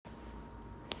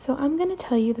So I'm going to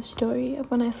tell you the story of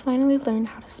when I finally learned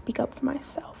how to speak up for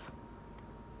myself.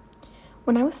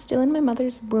 When I was still in my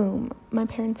mother's womb, my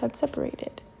parents had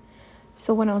separated.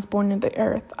 So when I was born into the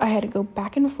earth, I had to go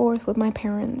back and forth with my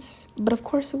parents. But of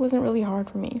course, it wasn't really hard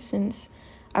for me since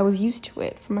I was used to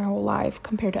it for my whole life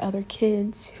compared to other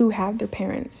kids who had their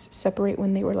parents separate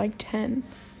when they were like 10.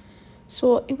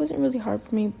 So it wasn't really hard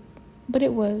for me, but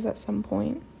it was at some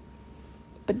point.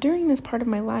 But during this part of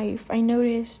my life, I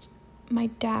noticed my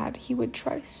dad, he would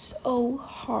try so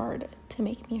hard to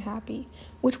make me happy,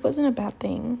 which wasn't a bad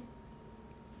thing.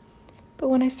 But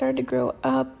when I started to grow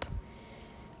up,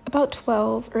 about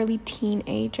 12, early teen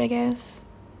age, I guess,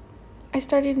 I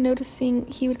started noticing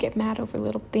he would get mad over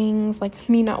little things, like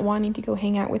me not wanting to go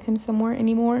hang out with him somewhere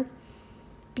anymore,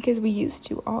 because we used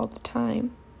to all the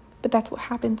time. But that's what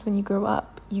happens when you grow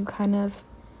up. You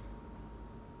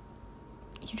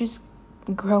just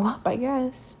grow up, I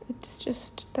guess.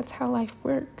 That's how life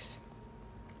works.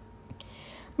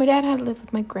 My dad had lived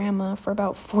with my grandma for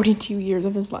about 42 years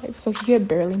of his life, so he had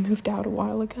barely moved out a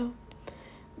while ago.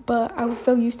 But I was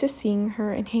so used to seeing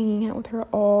her and hanging out with her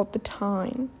all the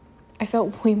time. I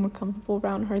felt way more comfortable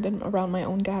around her than around my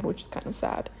own dad, which is kind of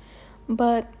sad.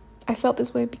 But I felt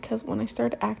this way because when I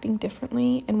started acting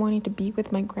differently and wanting to be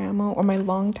with my grandma or my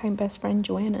longtime best friend,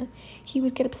 Joanna, he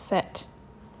would get upset.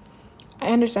 I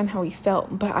understand how he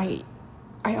felt, but I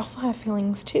also have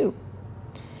feelings too.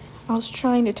 I was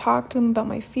trying to talk to him about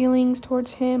my feelings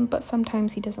towards him, but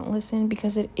sometimes he doesn't listen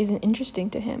because it isn't interesting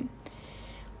to him.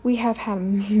 We have had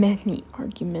many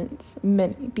arguments,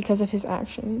 because of his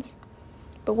actions.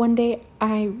 But one day,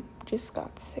 I just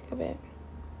got sick of it.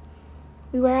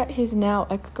 We were at his now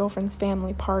ex-girlfriend's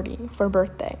family party for a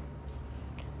birthday.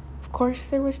 Of course,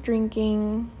 there was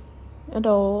drinking,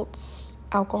 adults,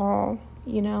 alcohol,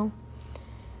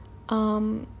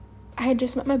 I had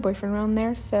just met my boyfriend around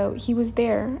there, so he was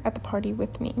there at the party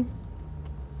with me.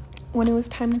 When it was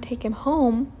time to take him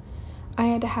home, I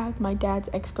had to have my dad's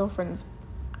ex-girlfriend's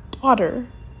daughter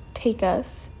take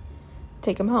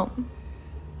him home.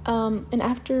 And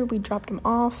after we dropped him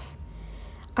off,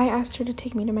 I asked her to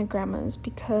take me to my grandma's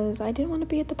because I didn't want to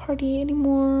be at the party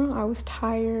anymore. I was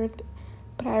tired,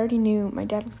 but I already knew my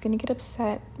dad was going to get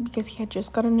upset because he had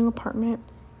just got a new apartment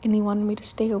and he wanted me to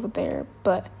stay over there.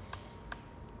 But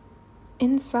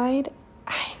inside,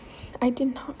 I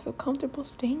did not feel comfortable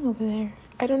staying over there.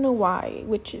 I don't know why,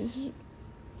 which is,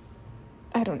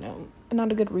 I don't know,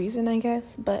 not a good reason, I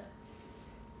guess, but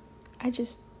I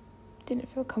just didn't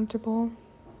feel comfortable.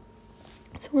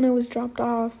 So when I was dropped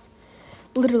off,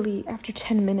 literally after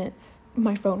 10 minutes,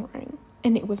 my phone rang,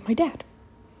 and it was my dad.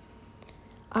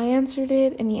 I answered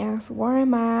it, and he asked where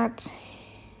I'm at,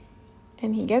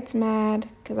 and he gets mad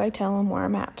because I tell him where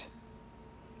I'm at.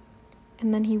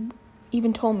 And then he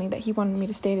even told me that he wanted me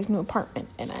to stay at his new apartment,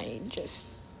 and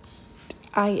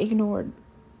I ignored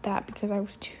that because I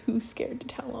was too scared to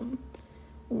tell him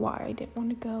why I didn't want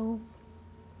to go.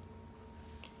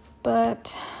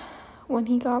 But when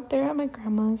he got there at my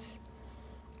grandma's,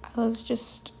 I was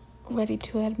just ready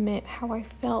to admit how I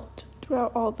felt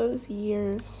throughout all those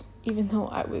years. Even though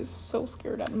I was so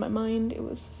scared out of my mind, it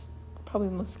was probably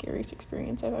the most scariest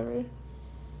experience I've ever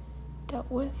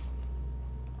dealt with.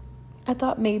 I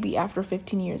thought maybe after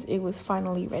 15 years it was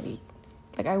finally ready.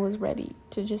 Like I was ready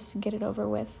to just get it over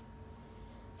with.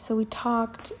 So we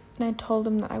talked, and I told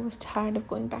him that I was tired of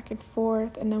going back and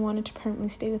forth and I wanted to permanently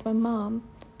stay with my mom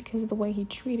because of the way he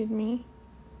treated me.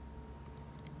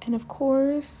 And of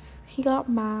course, he got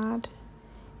mad,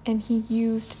 and he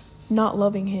used not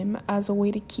loving him as a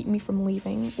way to keep me from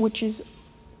leaving, which is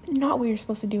not what you're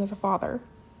supposed to do as a father.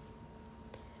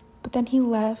 But then he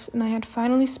left, and I had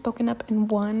finally spoken up and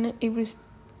won. It was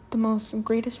the most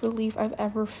greatest relief I've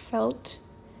ever felt.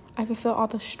 I could feel all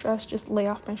the stress just lay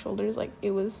off my shoulders. Like,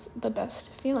 it was the best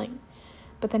feeling.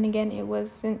 But then again, it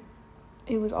was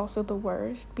also the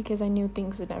worst because I knew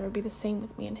things would never be the same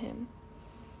with me and him.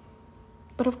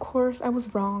 But of course, I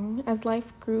was wrong. As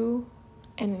life grew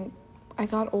and I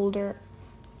got older,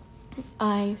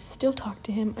 I still talk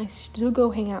to him. I still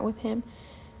go hang out with him.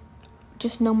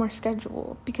 Just no more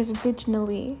schedule. Because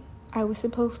originally, I was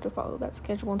supposed to follow that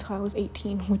schedule until I was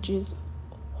 18, which is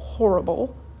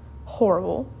horrible.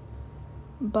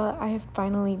 But I have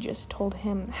finally just told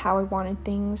him how I wanted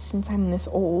things since I'm this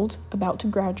old, about to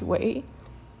graduate.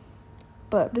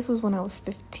 But this was when I was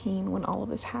 15 when all of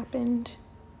this happened.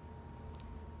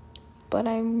 But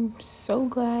I'm so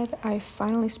glad I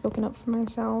finally spoken up for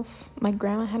myself. My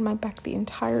grandma had my back the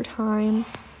entire time,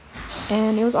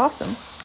 and it was awesome.